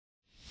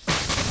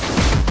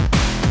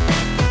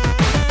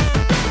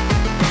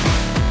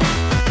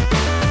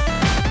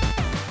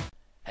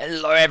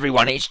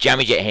everyone, it's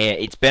Jamyjet here.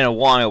 It's been a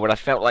while, but I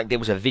felt like there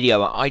was a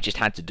video I just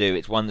had to do.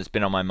 It's one that's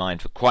been on my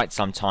mind for quite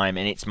some time,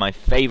 and it's my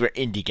favourite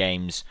indie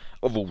games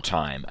of all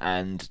time.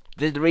 And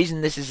the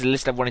reason this is a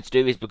list I wanted to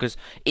do is because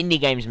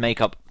indie games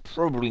make up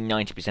probably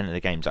 90% of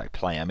the games I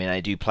play. I mean, I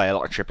do play a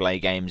lot of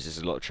AAA games. There's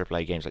a lot of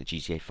AAA games like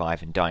GTA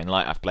 5 and Dying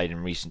Light I've played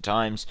in recent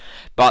times,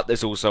 but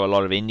there's also a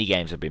lot of indie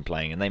games I've been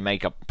playing, and they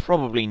make up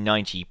probably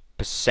 90%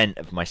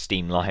 of my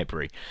Steam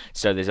library.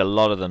 So there's a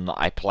lot of them that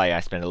I play.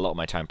 I spend a lot of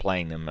my time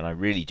playing them, and I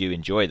really do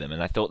enjoy them.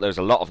 And I thought there was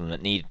a lot of them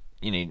that need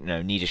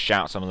need a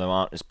shout. Some of them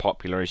aren't as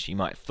popular as you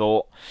might have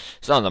thought.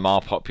 Some of them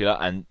are popular,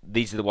 and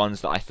these are the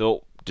ones that I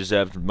thought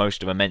deserved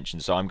most of a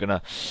mention. So I'm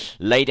gonna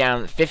lay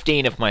down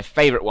 15 of my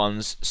favourite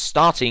ones,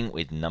 starting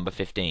with number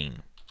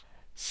 15.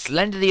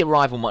 Slender the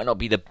Arrival might not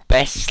be the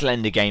best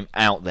Slender game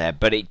out there,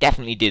 but it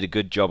definitely did a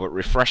good job at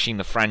refreshing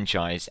the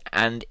franchise,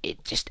 and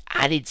it just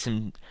added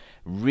some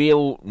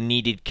real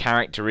needed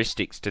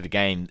characteristics to the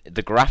game.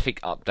 The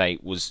graphic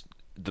update was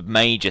the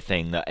major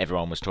thing that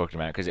everyone was talking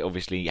about, because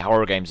obviously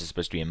horror games are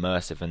supposed to be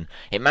immersive, and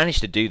it managed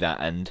to do that,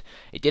 and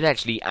it did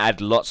actually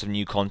add lots of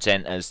new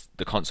content. As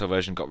the console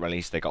version got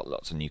released, they got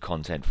lots of new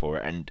content for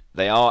it, and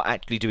they are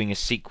actually doing a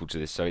sequel to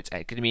this, so it's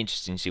going to be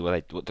interesting to see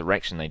what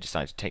direction they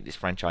decide to take this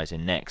franchise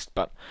in next.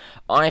 But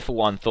I, for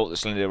one, thought that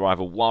Slender the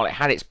Arrival, while it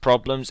had its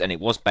problems, and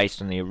it was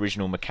based on the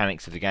original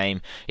mechanics of the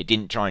game, it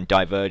didn't try and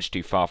diverge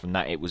too far from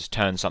that. It was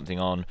turn something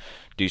on,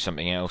 do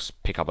something else,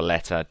 pick up a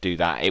letter, do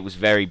that. It was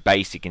very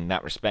basic in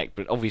that respect,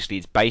 but obviously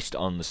it's based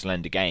on the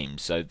Slender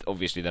games, so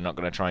obviously they're not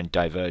going to try and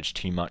diverge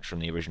too much from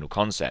the original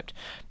concept.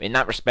 But in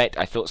that respect,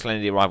 I thought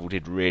Slender the Arrival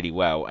did really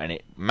well, and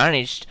it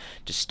managed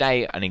to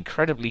stay an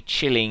incredibly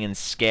chilling and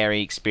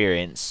scary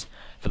experience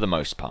for the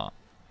most part.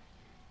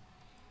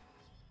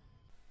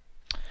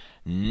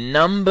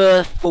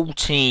 Number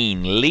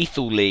 14,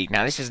 Lethal League.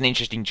 Now this is an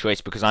interesting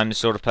choice because I'm the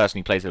sort of person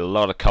who plays a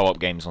lot of co-op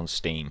games on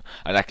Steam.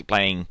 I like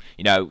playing,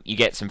 you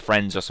get some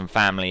friends or some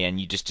family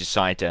and you just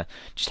decide to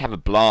just have a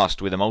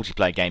blast with a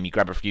multiplayer game. You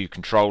grab a few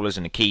controllers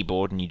and a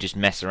keyboard and you just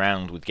mess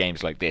around with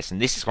games like this.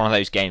 And this is one of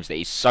those games that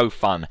is so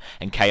fun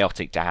and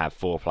chaotic to have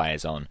 4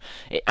 players on.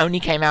 It only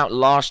came out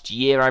last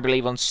year, I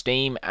believe, on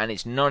Steam, and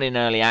it's not in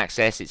early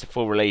access. It's a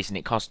full release and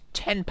it cost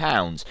 £10.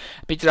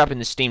 I picked it up in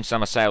the Steam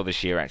Summer Sale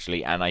this year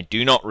actually, and I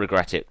do not regret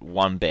it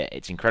one bit.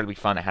 It's incredibly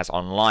fun. It has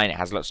online, it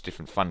has lots of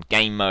different fun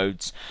game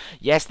modes.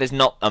 Yes, there's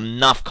not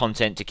enough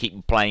content to keep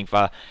you playing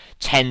for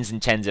tens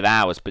and tens of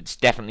hours, but it's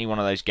definitely one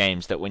of those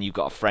games that when you've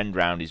got a friend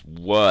round is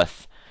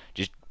worth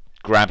just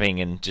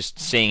grabbing and just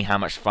seeing how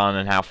much fun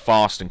and how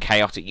fast and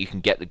chaotic you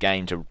can get the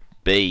game to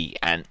be.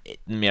 And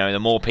the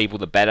more people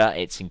the better.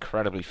 It's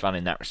incredibly fun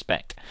in that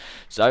respect.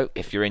 So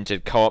if you're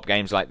into co-op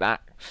games like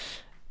that,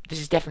 this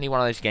is definitely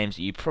one of those games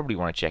that you probably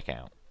want to check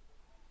out.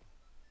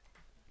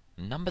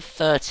 Number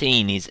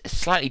 13 is a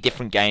slightly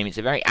different game. It's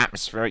a very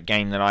atmospheric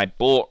game that I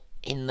bought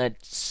in the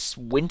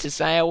winter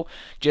sale,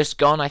 just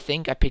gone I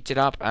think. I picked it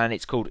up, and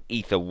it's called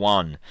Ether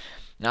 1.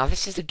 Now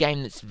this is a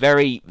game that's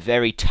very,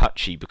 very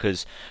touchy,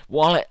 because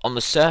while it on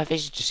the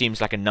surface just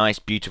seems like a nice,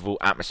 beautiful,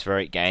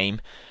 atmospheric game,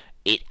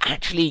 it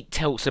actually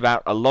tells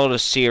about a lot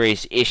of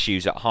serious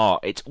issues at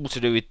heart. It's all to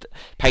do with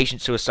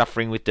patients who are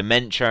suffering with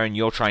dementia, and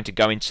you're trying to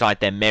go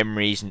inside their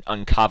memories and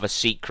uncover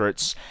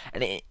secrets.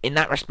 And in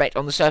that respect,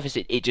 on the surface,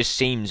 it just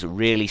seems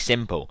really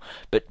simple.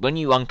 But when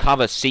you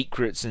uncover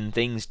secrets and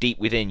things deep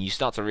within, you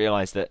start to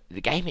realise that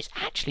the game is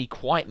actually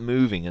quite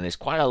moving, and there's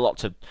quite a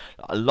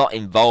lot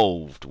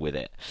involved with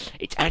it.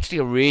 It's actually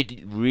a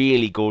really,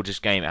 really gorgeous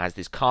game. It has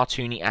this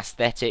cartoony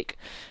aesthetic.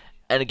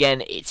 And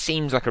again, it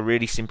seems like a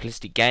really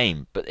simplistic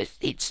game, but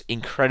it's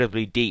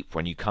incredibly deep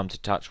when you come to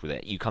touch with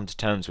it. You come to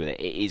terms with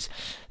it.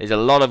 There's a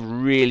lot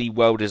of really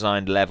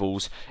well-designed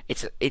levels.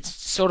 It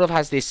sort of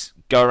has this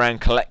go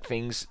around collect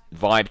things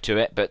vibe to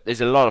it, but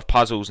there's a lot of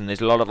puzzles, and there's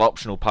a lot of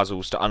optional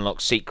puzzles to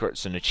unlock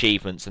secrets and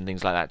achievements and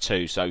things like that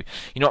too. So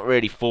you're not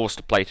really forced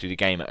to play through the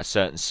game at a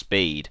certain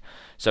speed.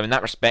 So in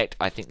that respect,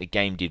 I think the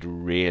game did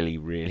really,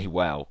 really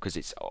well, because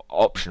it's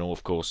optional,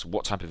 of course,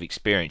 what type of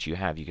experience you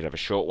have. You could have a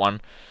short one.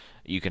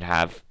 You can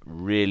have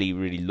really,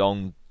 really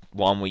long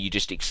one where you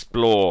just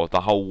explore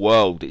the whole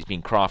world that's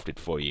been crafted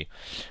for you.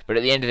 But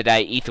at the end of the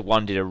day, Ether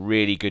 1 did a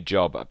really good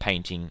job at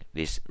painting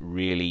this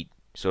really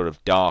sort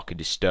of dark and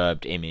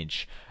disturbed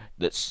image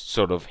that's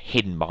sort of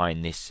hidden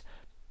behind this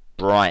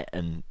bright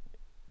and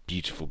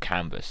beautiful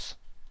canvas.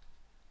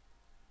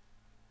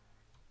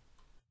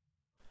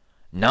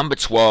 Number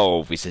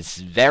 12 is this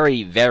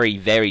very, very,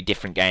 very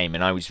different game,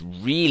 and I was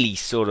really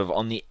sort of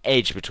on the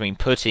edge between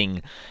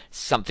putting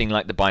something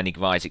like The Binding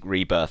of Isaac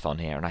Rebirth on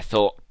here, and I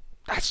thought,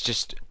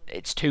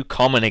 it's too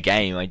common a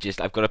game.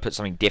 I've got to put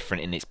something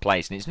different in its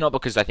place. And it's not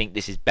because I think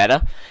this is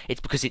better,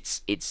 it's because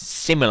it's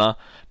similar,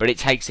 but it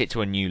takes it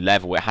to a new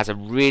level. It has a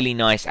really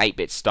nice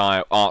 8-bit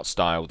art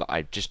style that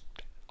I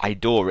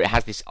adore. It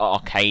has this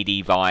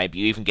arcadey vibe.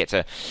 You even get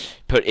to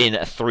put in a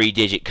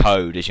 3-digit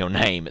code as your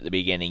name at the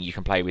beginning. You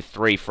can play with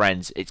 3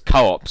 friends. It's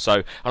co-op,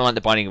 so unlike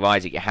The Binding of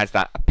Isaac, it has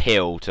that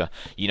appeal to,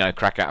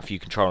 crack out a few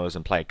controllers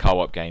and play a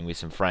co-op game with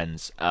some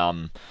friends.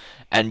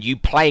 and you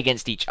play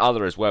against each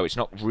other as well. It's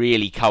not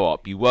really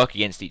co-op. You work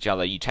against each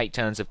other. You take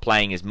turns of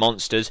playing as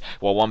monsters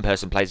while one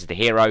person plays as the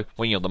hero.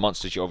 When you're the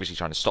monsters, you're obviously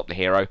trying to stop the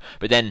hero,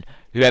 but then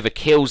whoever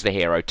kills the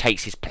hero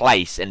takes his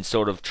place and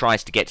sort of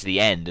tries to get to the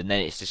end, and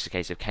then it's just a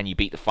case of can you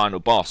beat the final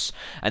boss.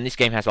 And this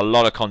game has a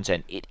lot of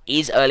content. It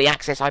is early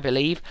access, I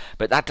believe,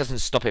 but that doesn't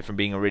stop it from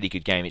being a really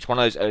good game. It's one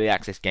of those early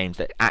access games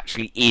that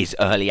actually is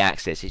early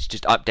access. It's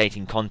just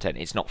updating content.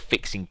 It's not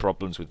fixing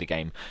problems with the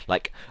game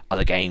like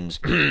other games.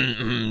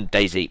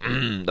 Daisy,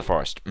 the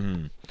forest.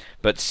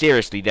 But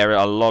seriously, there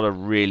are a lot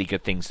of really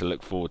good things to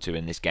look forward to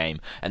in this game,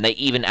 and they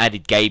even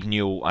added Gabe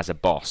Newell as a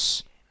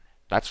boss.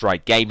 That's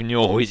right, Gabe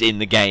Newell is in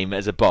the game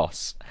as a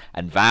boss,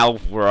 and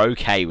Valve were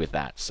okay with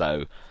that,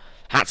 so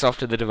hats off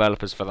to the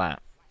developers for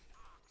that.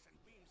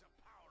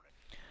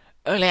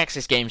 Early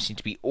access games seem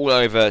to be all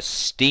over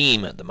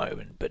Steam at the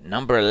moment, but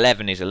number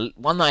 11 is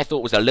one that I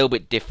thought was a little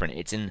bit different.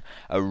 It's in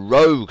a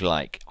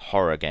roguelike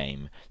horror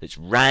game that's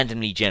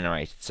randomly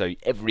generated, so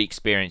every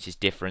experience is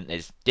different.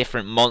 There's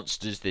different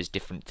monsters, there's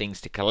different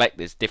things to collect,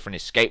 there's different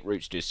escape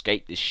routes to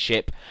escape this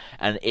ship,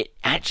 and it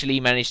actually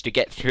managed to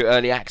get through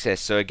early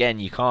access, so again,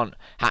 you can't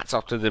hats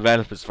off to the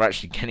developers for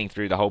actually getting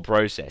through the whole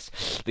process.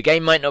 The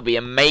game might not be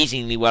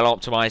amazingly well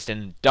optimized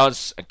and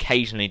does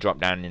occasionally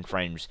drop down in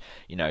frames.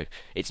 You know,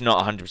 it's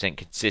not 100%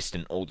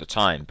 consistent all the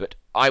time, but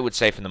I would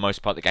say for the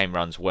most part the game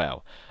runs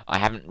well. I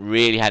haven't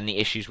really had any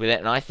issues with it,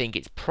 and I think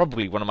it's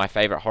probably one of my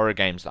favourite horror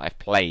games that I've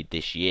played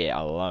this year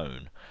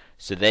alone.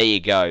 So there you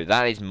go,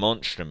 that is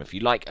Monstrum. If you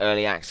like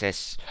early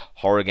access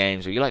horror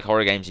games, or you like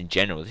horror games in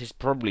general, this is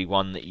probably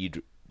one that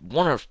you'd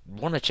want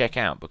to check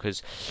out,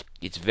 because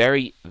it's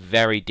very,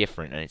 very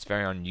different, and it's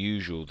very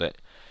unusual that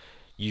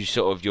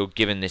you're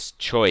given this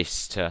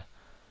choice to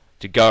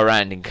go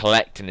around and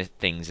collect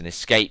things and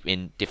escape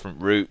in different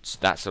routes,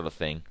 that sort of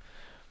thing.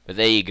 But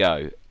there you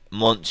go,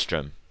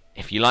 Monstrum.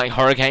 If you like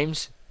horror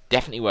games,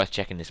 definitely worth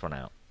checking this one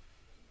out.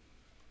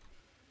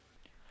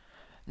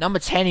 Number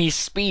 10 is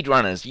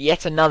Speedrunners,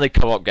 yet another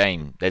co-op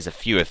game. There's a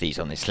few of these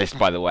on this list,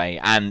 by the way,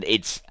 and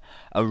it's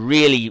a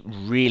really,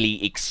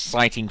 really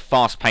exciting,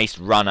 fast-paced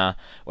runner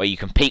where you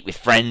compete with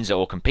friends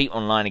or compete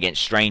online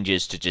against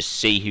strangers to just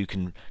see who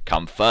can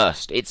come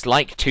first. It's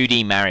like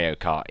 2D Mario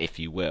Kart, if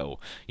you will.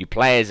 You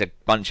play as a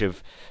bunch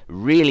of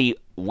really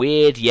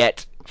weird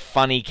yet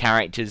funny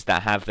characters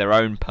that have their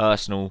own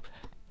personal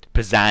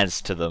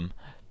pizzazz to them,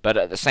 but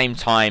at the same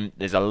time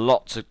there's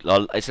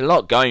it's a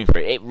lot going for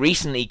it. It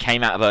recently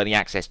came out of early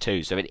access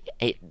too, so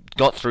it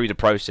got through the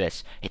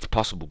process. It's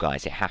possible,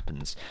 guys, it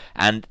happens,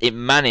 and it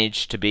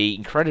managed to be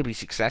incredibly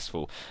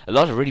successful. A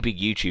lot of really big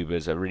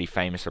YouTubers are really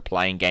famous for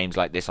playing games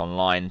like this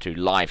online through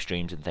live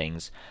streams and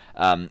things,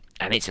 and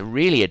it's a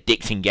really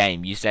addicting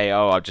game. You say,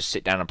 oh, I'll just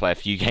sit down and play a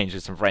few games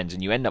with some friends,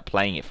 and you end up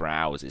playing it for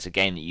hours. It's a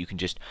game that you can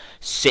just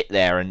sit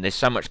there, and there's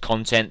so much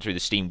content through the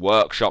Steam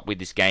Workshop with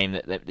this game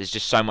that there's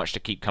just so much to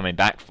keep coming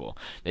back for.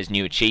 There's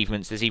new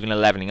achievements, there's even a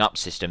leveling up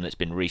system that's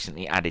been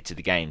recently added to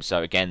the game,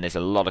 so again, there's a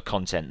lot of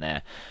content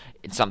there.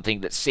 It's something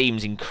that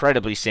seems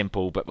incredibly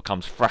simple but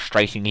becomes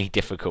frustratingly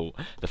difficult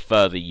the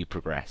further you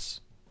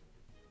progress.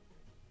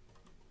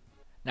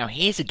 Now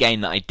here's a game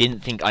that I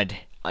didn't think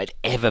I'd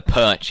ever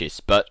purchase,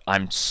 but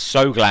I'm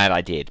so glad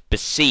I did.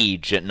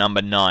 Besiege at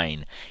number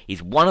 9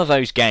 is one of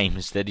those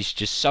games that is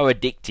just so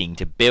addicting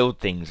to build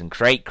things and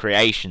create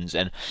creations,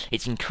 and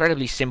it's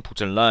incredibly simple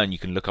to learn. You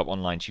can look up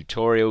online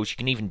tutorials, you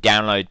can even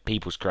download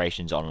people's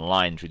creations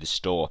online through the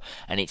store,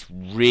 and it's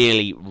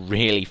really,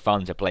 really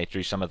fun to play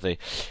through some of the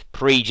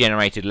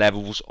pre-generated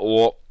levels,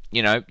 or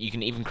you know, you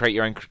can even create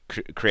your own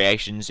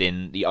creations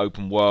in the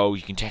open world.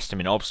 You can test them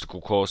in obstacle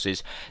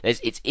courses.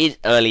 It is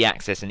early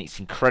access and it's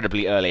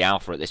incredibly early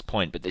alpha at this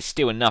point, but there's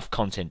still enough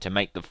content to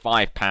make the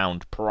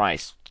 £5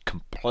 price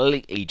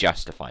completely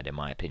justified, in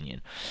my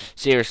opinion.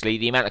 Seriously,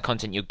 the amount of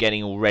content you're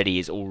getting already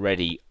is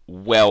already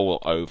well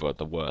over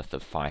the worth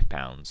of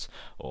 £5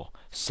 or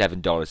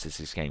 $7 as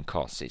this game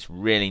costs. It's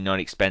really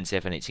not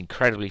expensive, and it's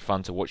incredibly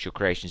fun to watch your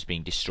creations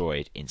being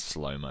destroyed in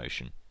slow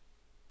motion.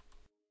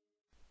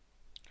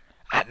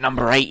 At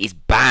number 8 is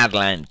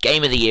Badland,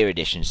 Game of the Year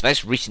Edition. So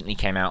this recently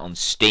came out on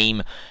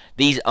Steam.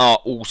 These are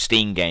all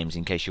Steam games,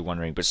 in case you're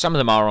wondering, but some of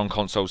them are on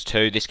consoles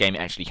too. This game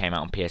actually came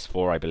out on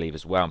PS4, I believe,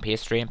 as well, on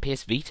PS3 and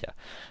PS Vita.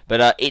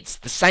 But it's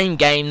the same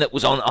game that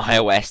was on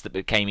iOS that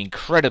became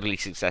incredibly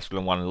successful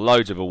and won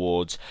loads of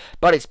awards,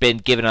 but it's been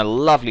given a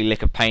lovely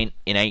lick of paint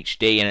in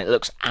HD, and it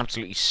looks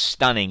absolutely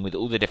stunning with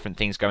all the different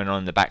things going on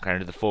in the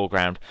background and the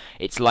foreground.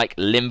 It's like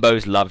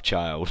Limbo's love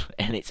child,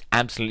 and it's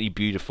absolutely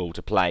beautiful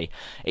to play.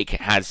 It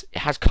has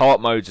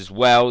co-op modes as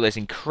well. There's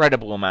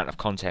incredible amount of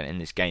content in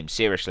this game.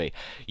 Seriously,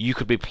 you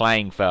could be playing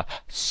for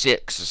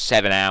 6 or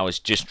 7 hours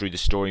just through the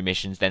story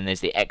missions. Then there's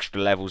the extra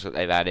levels that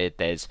they've added.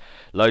 There's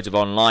loads of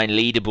online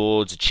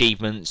leaderboards,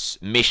 achievements,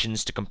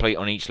 missions to complete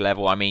on each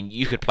level. I mean,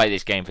 you could play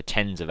this game for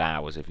tens of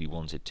hours if you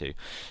wanted to.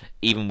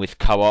 Even with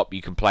co-op,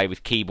 you can play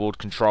with keyboard,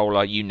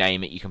 controller, you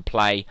name it, you can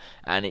play,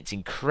 and it's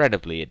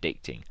incredibly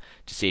addicting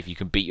to see if you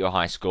can beat your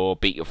high score,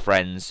 beat your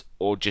friends,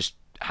 or just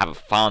have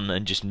fun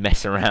and just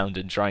mess around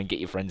and try and get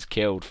your friends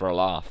killed for a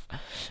laugh.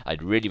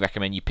 I'd really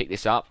recommend you pick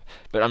this up,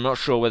 but I'm not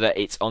sure whether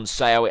it's on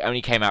sale. It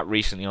only came out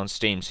recently on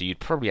Steam, so you'd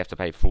probably have to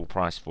pay full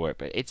price for it,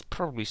 but it's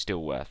probably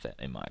still worth it,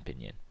 in my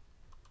opinion.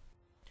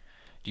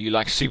 Do you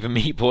like Super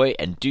Meat Boy,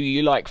 and do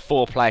you like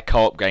 4-player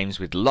co-op games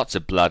with lots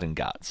of blood and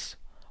guts?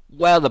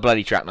 Well, the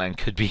Bloody Trackman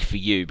could be for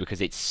you because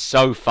it's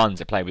so fun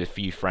to play with a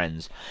few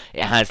friends.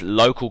 It has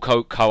local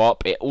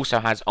co-op, it also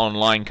has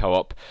online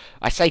co-op.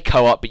 I say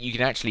co-op, but you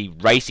can actually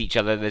race each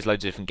other. There's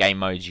loads of different game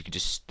modes.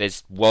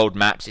 There's world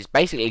maps. It's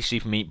basically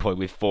Super Meat Boy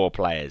with 4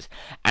 players,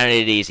 and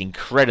it is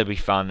incredibly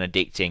fun,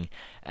 addicting,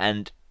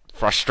 and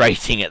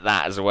frustrating at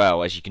that as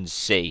well. As you can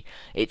see,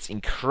 it's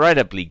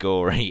incredibly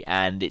gory,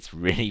 and it's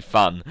really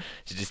fun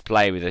to just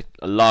play with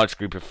a large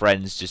group of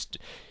friends, just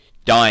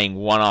dying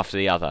one after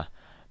the other.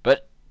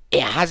 But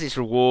it has its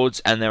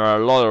rewards, and there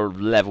are a lot of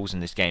levels in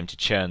this game to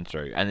churn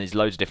through, and there's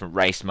loads of different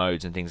race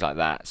modes and things like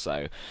that,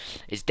 so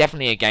it's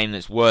definitely a game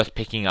that's worth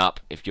picking up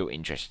if you're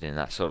interested in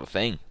that sort of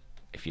thing.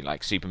 If you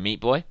like Super Meat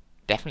Boy,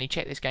 definitely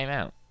check this game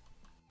out.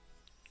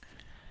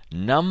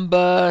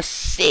 Number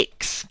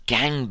 6,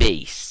 Gang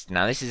Beasts.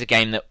 Now this is a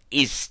game that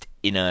is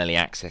in early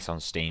access on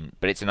Steam,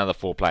 but it's another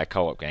 4-player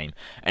co-op game,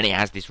 and it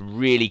has this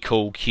really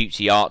cool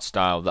cutesy art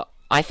style that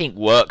I think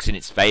works in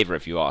its favour,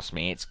 if you ask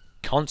me. It's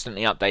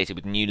constantly updated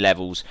with new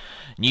levels,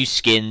 new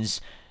skins,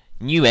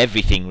 new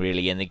everything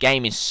really, and the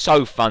game is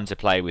so fun to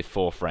play with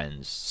 4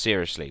 friends.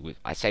 Seriously,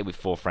 I say with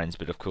 4 friends,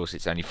 but of course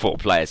it's only 4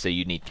 players, so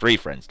you need 3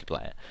 friends to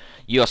play it.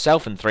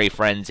 Yourself and 3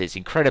 friends, it's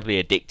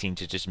incredibly addicting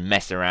to just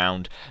mess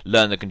around,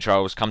 learn the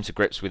controls, come to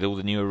grips with all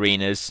the new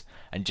arenas,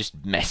 and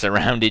just mess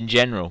around in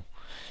general.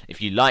 If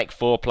you like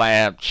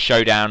 4-player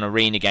showdown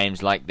arena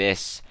games like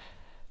this,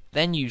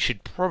 then you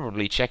should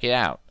probably check it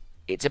out.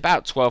 It's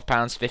about £12,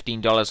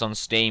 $15 on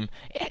Steam.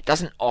 It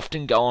doesn't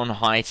often go on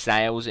high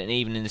sales, and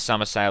even in the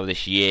summer sale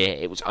this year,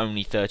 it was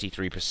only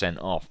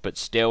 33% off. But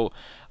still,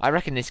 I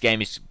reckon this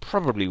game is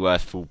probably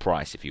worth full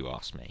price if you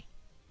ask me.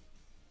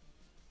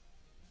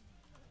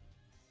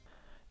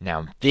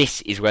 Now,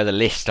 this is where the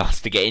list starts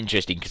to get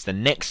interesting, because the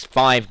next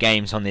 5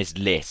 games on this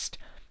list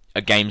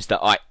are games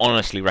that I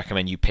honestly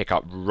recommend you pick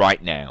up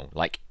right now.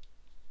 Like,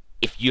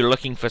 if you're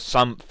looking for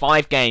some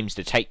 5 games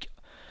to take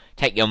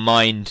your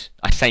mind,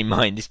 I say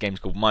mind, this game's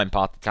called Mind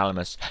Path to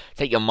Talamus,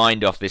 take your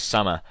mind off this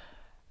summer,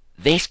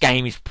 this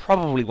game is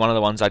probably one of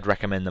the ones I'd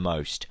recommend the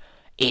most.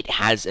 It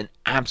has an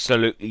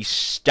absolutely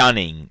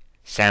stunning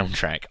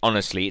soundtrack.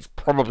 Honestly, it's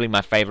probably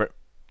my favourite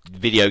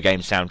video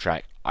game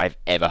soundtrack I've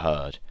ever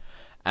heard.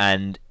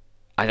 And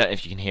I don't know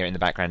if you can hear it in the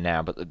background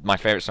now, but my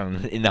favourite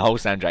song in the whole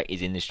soundtrack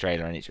is in this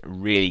trailer, and it's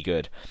really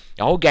good.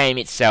 The whole game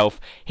itself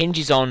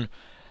hinges on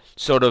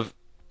sort of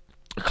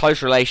a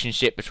close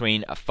relationship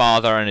between a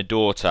father and a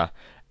daughter,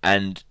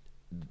 and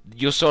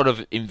you're sort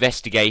of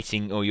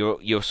investigating, or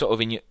you're sort of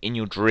in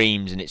your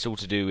dreams, and it's all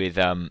to do with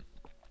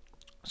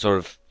sort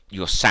of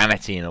your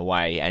sanity in a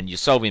way, and you're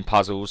solving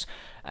puzzles,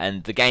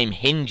 and the game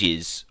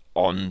hinges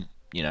on,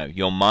 you know,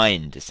 your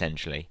mind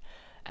essentially,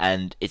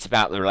 and it's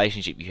about the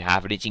relationship you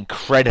have, and it's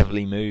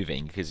incredibly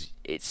moving because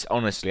it's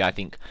honestly, I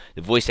think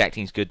the voice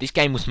acting is good. This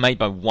game was made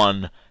by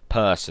one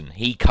person.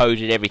 He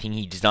coded everything,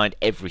 he designed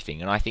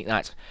everything, and I think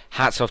that's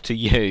hats off to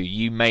you.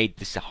 You made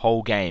this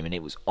whole game, and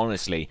it was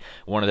honestly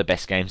one of the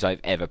best games I've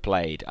ever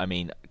played. I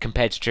mean,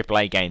 compared to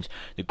AAA games,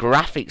 the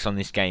graphics on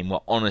this game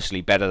were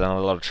honestly better than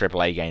a lot of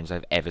AAA games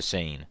I've ever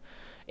seen.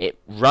 It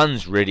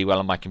runs really well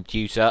on my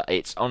computer.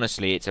 It's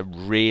a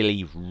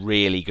really,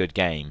 really good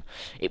game.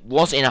 It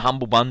was in a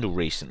Humble Bundle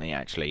recently,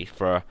 actually,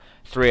 for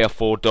 $3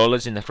 or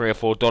 $4 in the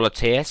 $3 or $4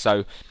 tier.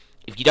 So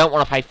if you don't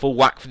want to pay full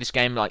whack for this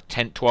game, like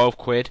 10, 12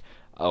 quid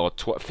or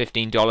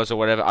 $15 or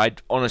whatever,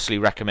 I'd honestly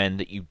recommend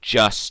that you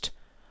just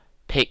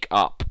pick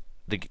up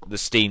the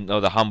Steam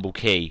or the Humble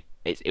key.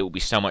 It will be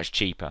so much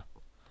cheaper,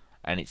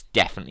 and it's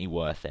definitely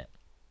worth it.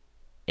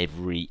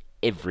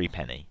 Every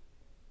penny.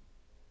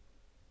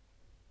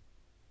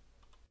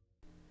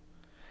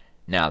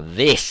 Now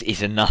this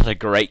is another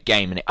great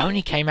game, and it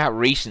only came out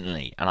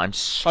recently, and I'm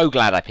so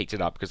glad I picked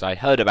it up because I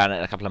heard about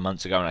it a couple of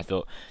months ago and I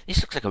thought, this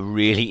looks like a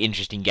really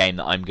interesting game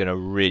that I'm going to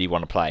really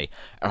want to play,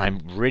 and I'm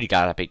really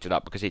glad I picked it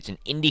up because it's an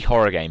indie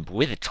horror game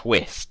with a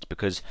twist,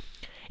 because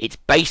it's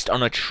based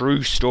on a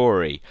true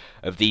story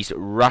of these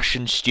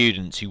Russian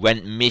students who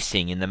went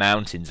missing in the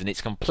mountains, and it's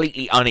a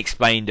completely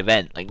unexplained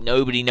event. Like,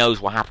 nobody knows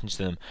what happened to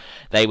them.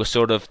 They were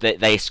sort of,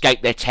 they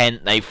escaped their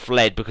tent, they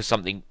fled because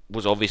something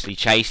was obviously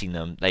chasing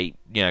them. They,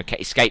 you know,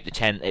 escaped the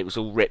tent, it was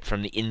all ripped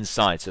from the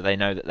inside, so they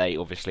know that they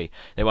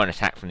weren't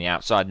attacked from the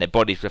outside, and their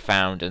bodies were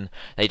found, and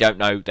they don't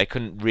know, they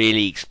couldn't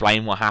really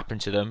explain what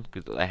happened to them,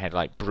 because they had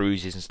like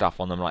bruises and stuff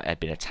on them, like they'd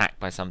been attacked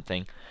by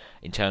something,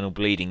 internal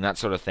bleeding, that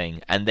sort of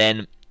thing. And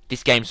then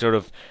this game sort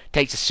of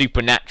takes a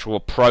supernatural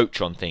approach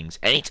on things,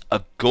 and it's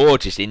a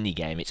gorgeous indie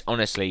game. It's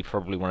honestly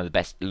probably one of the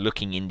best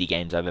looking indie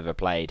games I've ever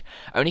played.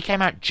 Only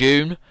came out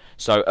June,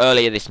 so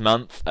earlier this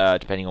month,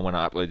 depending on when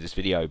I upload this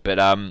video, but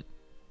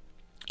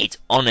It's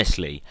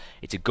honestly,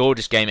 it's a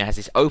gorgeous game. It has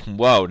this open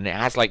world, and it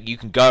has like you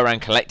can go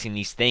around collecting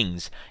these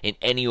things in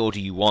any order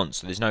you want.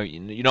 So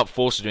you're not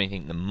forced to do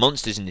anything. The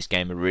monsters in this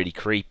game are really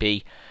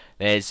creepy.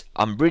 There's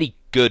a really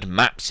good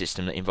map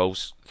system that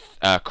involves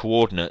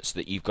coordinates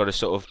that you've got to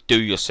sort of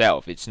do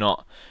yourself.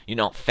 You're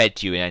not fed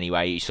to you in any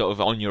way. You're sort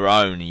of on your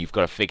own, and you've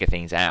got to figure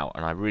things out.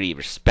 And I really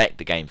respect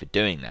the game for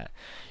doing that.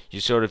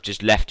 You're sort of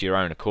just left to your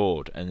own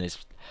accord, and there's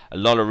a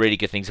lot of really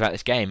good things about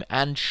this game.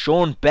 And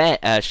Sean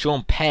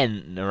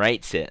Penn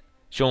narrates it.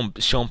 Sean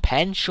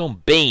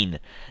Bean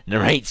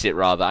narrates it,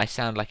 rather. I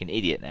sound like an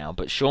idiot now,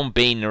 but Sean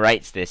Bean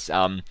narrates this.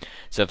 So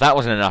if that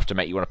wasn't enough to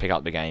make you want to pick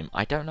up the game,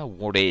 I don't know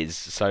what is.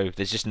 So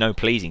there's just no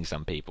pleasing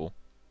some people.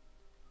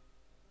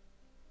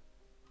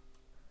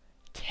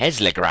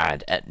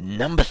 Teslagrad at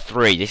number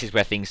 3. This is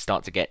where things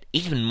start to get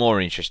even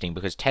more interesting,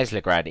 because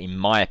Teslagrad, in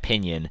my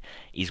opinion,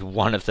 is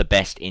one of the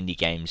best indie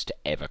games to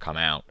ever come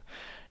out.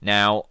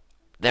 Now,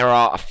 there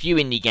are a few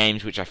indie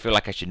games which I feel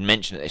like I should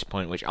mention at this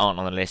point which aren't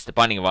on the list. The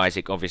Binding of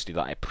Isaac, obviously,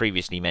 that I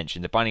previously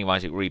mentioned. The Binding of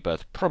Isaac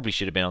Rebirth probably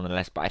should have been on the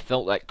list, but I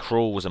felt like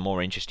Crawl was a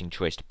more interesting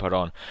choice to put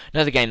on.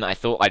 Another game that I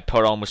thought I'd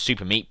put on was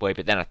Super Meat Boy,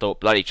 but then I thought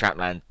Bloody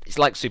Trapland, it's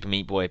like Super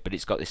Meat Boy, but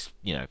it's got this,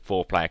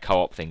 4-player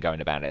co-op thing going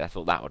about it. I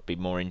thought that would be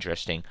more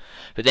interesting.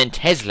 But then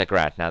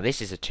Teslagrad, now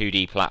this is a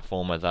 2D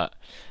platformer that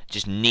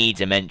just needs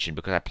a mention,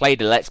 because I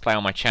played a Let's Play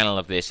on my channel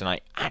of this, and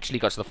I actually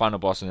got to the final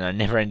boss, and I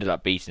never ended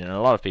up beating it. And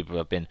a lot of people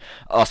have been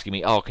asking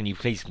me, oh, can you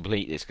please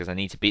complete this, because I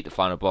need to beat the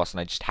final boss, and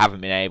I just haven't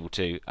been able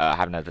to,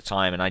 haven't had the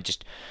time, and I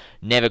just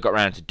never got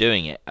around to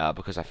doing it,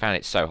 because I found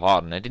it so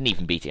hard, and I didn't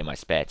even beat it in my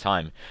spare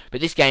time.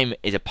 But this game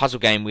is a puzzle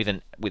game with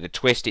a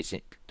twist. It's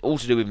all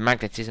to do with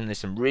magnetism. There's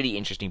some really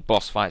interesting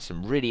boss fights,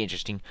 some really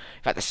interesting...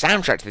 In fact, the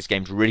soundtrack to this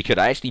game is really good.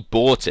 I actually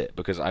bought it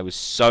because I was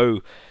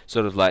so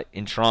sort of like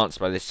entranced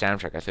by this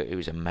soundtrack. I thought it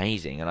was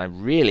amazing, and I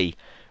really,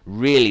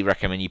 really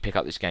recommend you pick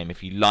up this game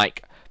if you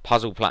like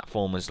puzzle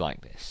platformers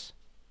like this.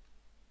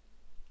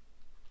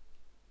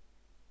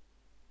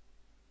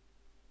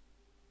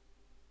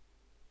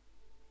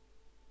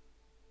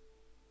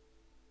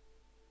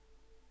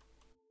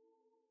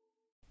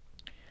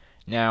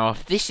 Now,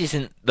 if this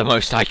isn't the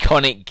most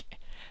iconic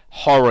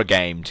horror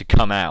game to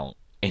come out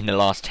in the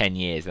last 10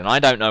 years, then I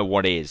don't know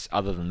what is,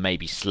 other than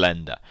maybe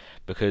Slender,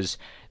 because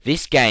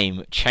this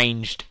game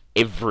changed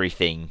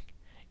everything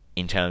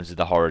in terms of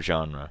the horror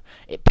genre.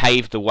 It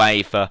paved the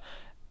way for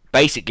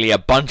basically a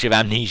bunch of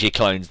Amnesia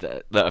clones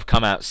that have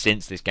come out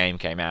since this game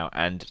came out,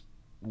 and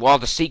while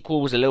the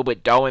sequel was a little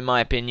bit dull in my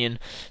opinion,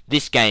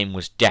 this game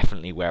was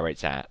definitely where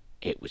it's at.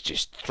 It was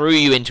just threw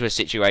you into a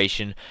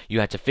situation. You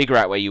had to figure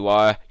out where you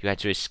are. You had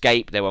to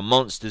escape. There were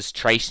monsters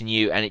tracing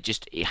you, and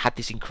it had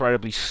this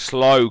incredibly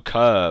slow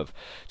curve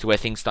to where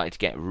things started to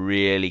get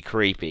really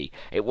creepy.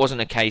 It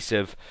wasn't a case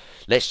of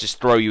let's just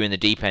throw you in the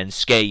deep end,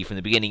 scare you from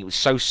the beginning. It was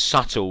so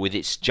subtle with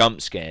its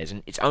jump scares,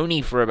 and it's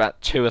only for about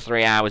 2 or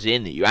 3 hours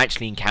in that you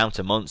actually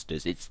encounter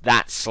monsters. It's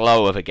that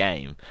slow of a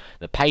game.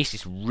 The pace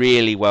is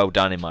really well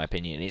done, in my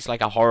opinion. It's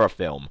like a horror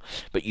film,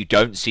 but you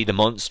don't see the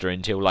monster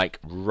until like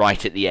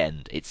right at the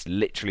end. It's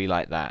literally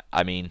like that.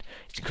 I mean,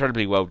 it's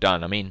incredibly well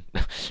done. I mean,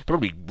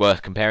 probably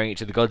worth comparing it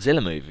to the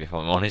Godzilla movie, if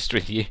I'm honest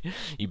with you.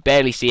 You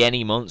barely see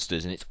any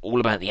monsters, and it's all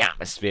about the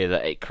atmosphere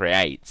that it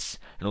creates,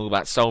 and all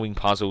about solving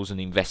puzzles and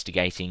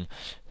investigating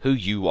who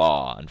you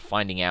are and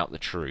finding out the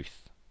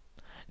truth.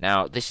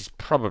 Now, this is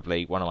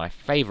probably one of my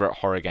favourite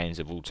horror games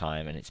of all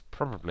time, and it's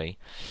probably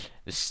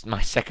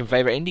my second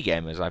favourite indie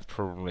game, as I've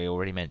probably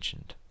already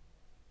mentioned.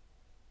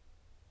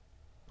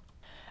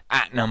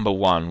 At number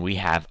 1, we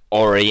have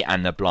Ori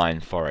and the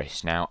Blind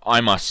Forest. Now,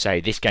 I must say,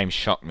 this game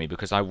shocked me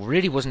because I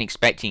really wasn't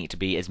expecting it to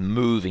be as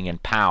moving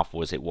and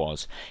powerful as it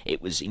was.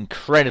 It was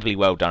incredibly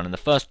well done, and the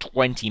first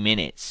 20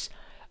 minutes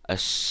are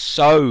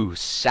so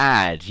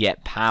sad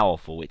yet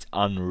powerful. It's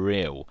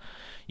unreal.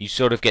 You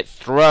sort of get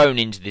thrown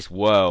into this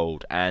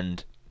world,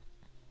 and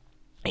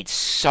it's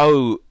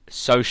so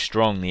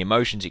strong. The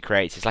emotions it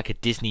creates, it's like a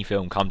Disney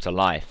film come to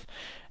life.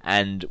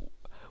 And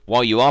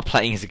while you are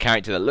playing as a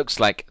character that looks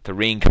like the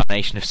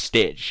reincarnation of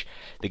Stitch,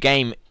 the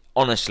game,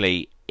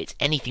 honestly, it's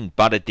anything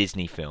but a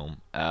Disney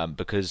film,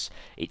 because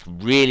it's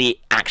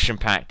really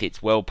action-packed,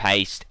 it's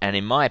well-paced, and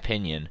in my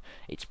opinion,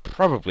 it's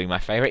probably my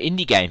favourite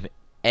indie game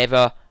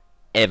ever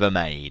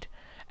made.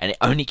 And it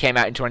only came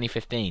out in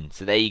 2015,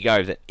 so there you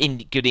go. That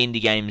good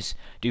indie games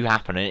do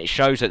happen, and it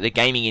shows that the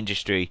gaming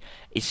industry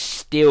is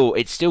still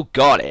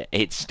got it.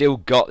 It's still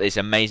got this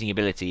amazing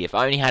ability. If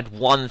I only had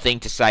one thing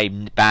to say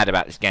bad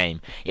about this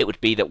game, it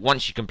would be that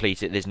once you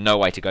complete it, there's no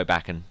way to go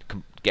back and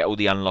get all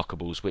the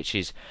unlockables, which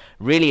is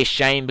really a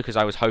shame because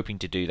I was hoping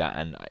to do that,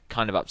 and it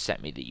kind of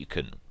upset me that you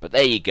couldn't. But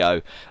there you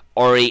go.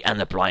 Ori and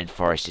the Blind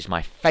Forest is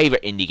my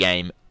favourite indie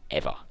game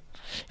ever.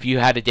 If you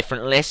had a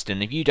different list,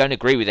 and if you don't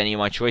agree with any of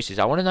my choices,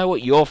 I want to know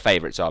what your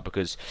favourites are,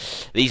 because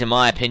these are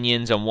my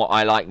opinions on what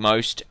I like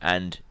most,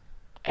 and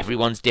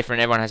everyone's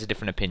different, everyone has a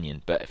different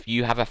opinion. But if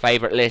you have a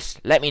favourite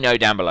list, let me know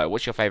down below.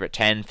 What's your favourite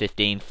 10,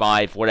 15,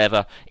 5,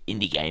 whatever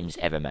indie games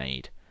ever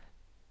made?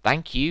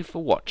 Thank you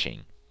for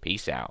watching.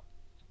 Peace out.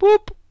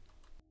 Boop!